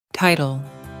Title: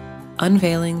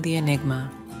 Unveiling the Enigma,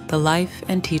 the Life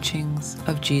and Teachings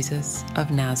of Jesus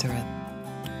of Nazareth.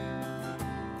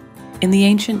 In the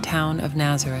ancient town of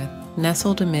Nazareth,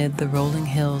 nestled amid the rolling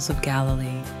hills of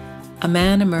Galilee, a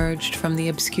man emerged from the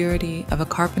obscurity of a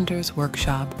carpenter's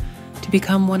workshop to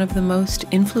become one of the most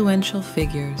influential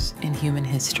figures in human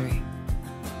history.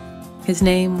 His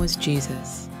name was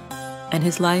Jesus, and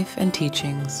his life and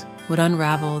teachings would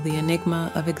unravel the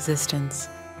enigma of existence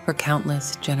for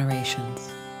countless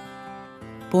generations.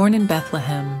 Born in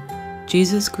Bethlehem,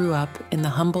 Jesus grew up in the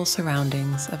humble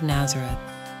surroundings of Nazareth.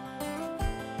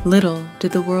 Little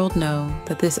did the world know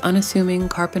that this unassuming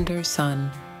carpenter's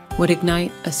son would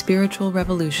ignite a spiritual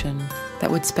revolution that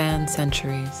would span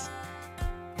centuries.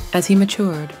 As he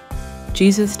matured,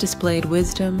 Jesus displayed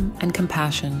wisdom and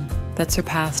compassion that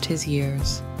surpassed his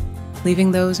years,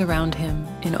 leaving those around him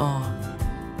in awe.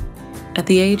 At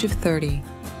the age of 30,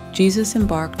 Jesus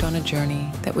embarked on a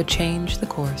journey that would change the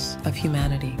course of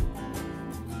humanity.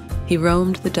 He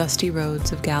roamed the dusty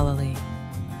roads of Galilee,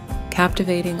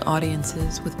 captivating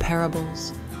audiences with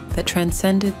parables that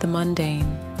transcended the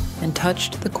mundane and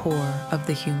touched the core of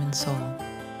the human soul.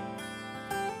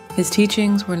 His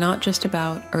teachings were not just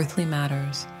about earthly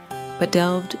matters, but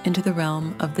delved into the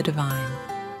realm of the divine,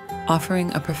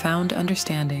 offering a profound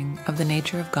understanding of the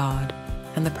nature of God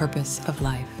and the purpose of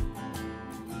life.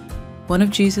 One of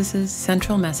Jesus'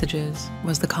 central messages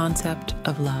was the concept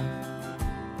of love.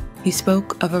 He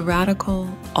spoke of a radical,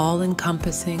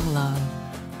 all-encompassing love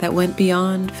that went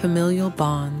beyond familial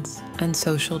bonds and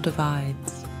social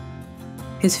divides.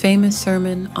 His famous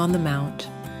Sermon on the Mount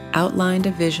outlined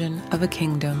a vision of a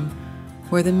kingdom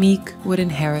where the meek would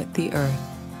inherit the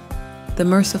earth, the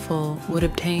merciful would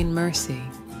obtain mercy,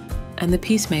 and the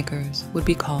peacemakers would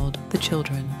be called the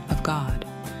children of God.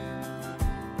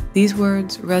 These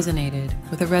words resonated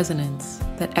with a resonance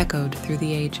that echoed through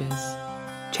the ages,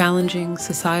 challenging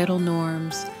societal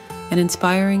norms and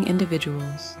inspiring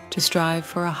individuals to strive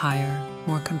for a higher,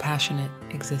 more compassionate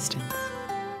existence.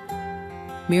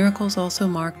 Miracles also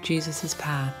marked Jesus'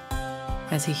 path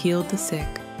as he healed the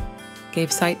sick, gave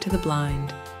sight to the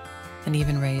blind, and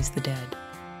even raised the dead.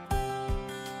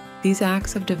 These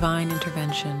acts of divine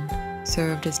intervention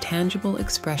served as tangible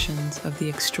expressions of the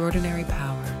extraordinary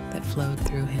power that flowed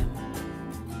through him.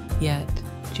 Yet,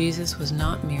 Jesus was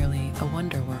not merely a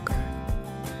wonder worker.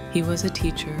 He was a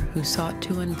teacher who sought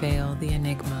to unveil the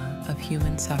enigma of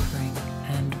human suffering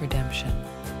and redemption.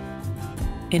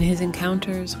 In his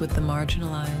encounters with the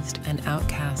marginalized and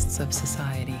outcasts of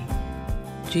society,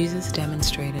 Jesus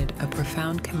demonstrated a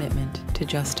profound commitment to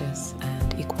justice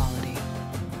and equality.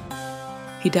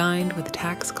 He dined with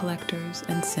tax collectors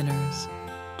and sinners,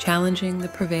 challenging the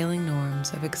prevailing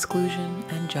norms of exclusion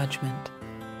and judgment.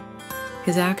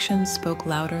 His actions spoke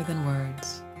louder than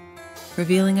words,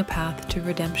 revealing a path to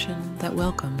redemption that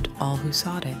welcomed all who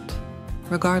sought it,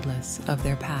 regardless of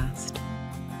their past.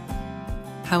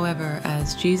 However,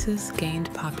 as Jesus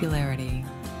gained popularity,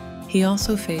 he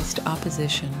also faced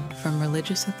opposition from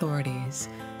religious authorities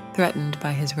threatened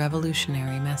by his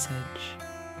revolutionary message.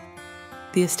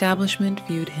 The establishment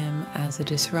viewed him as a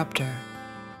disruptor,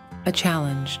 a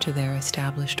challenge to their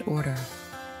established order.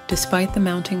 Despite the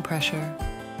mounting pressure,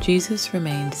 Jesus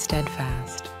remained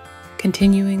steadfast,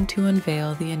 continuing to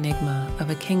unveil the enigma of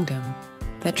a kingdom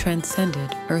that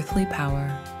transcended earthly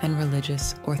power and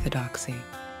religious orthodoxy.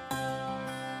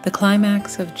 The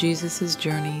climax of Jesus'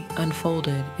 journey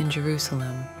unfolded in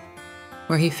Jerusalem,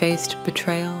 where he faced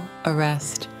betrayal,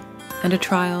 arrest, and a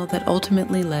trial that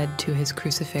ultimately led to his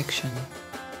crucifixion.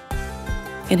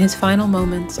 In his final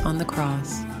moments on the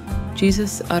cross,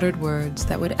 Jesus uttered words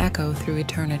that would echo through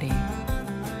eternity.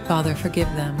 "Father,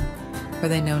 forgive them, for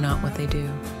they know not what they do."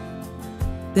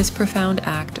 This profound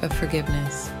act of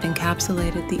forgiveness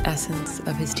encapsulated the essence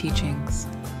of his teachings,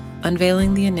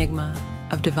 unveiling the enigma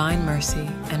of divine mercy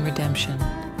and redemption,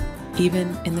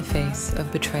 even in the face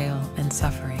of betrayal and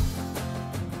suffering.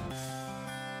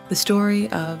 The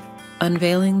story of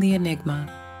Unveiling the Enigma,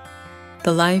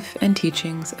 the life and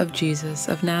teachings of Jesus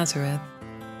of Nazareth,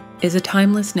 is a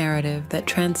timeless narrative that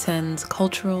transcends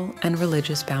cultural and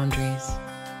religious boundaries.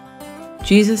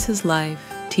 Jesus'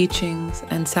 life, teachings,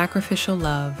 and sacrificial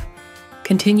love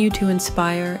continue to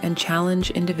inspire and challenge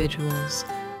individuals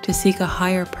to seek a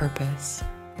higher purpose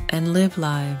and live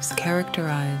lives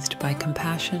characterized by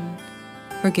compassion,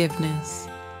 forgiveness,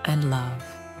 and love.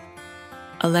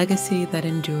 A legacy that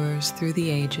endures through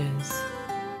the ages,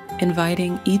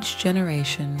 inviting each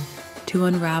generation to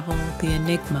unravel the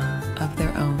enigma of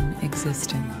their own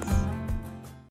existence.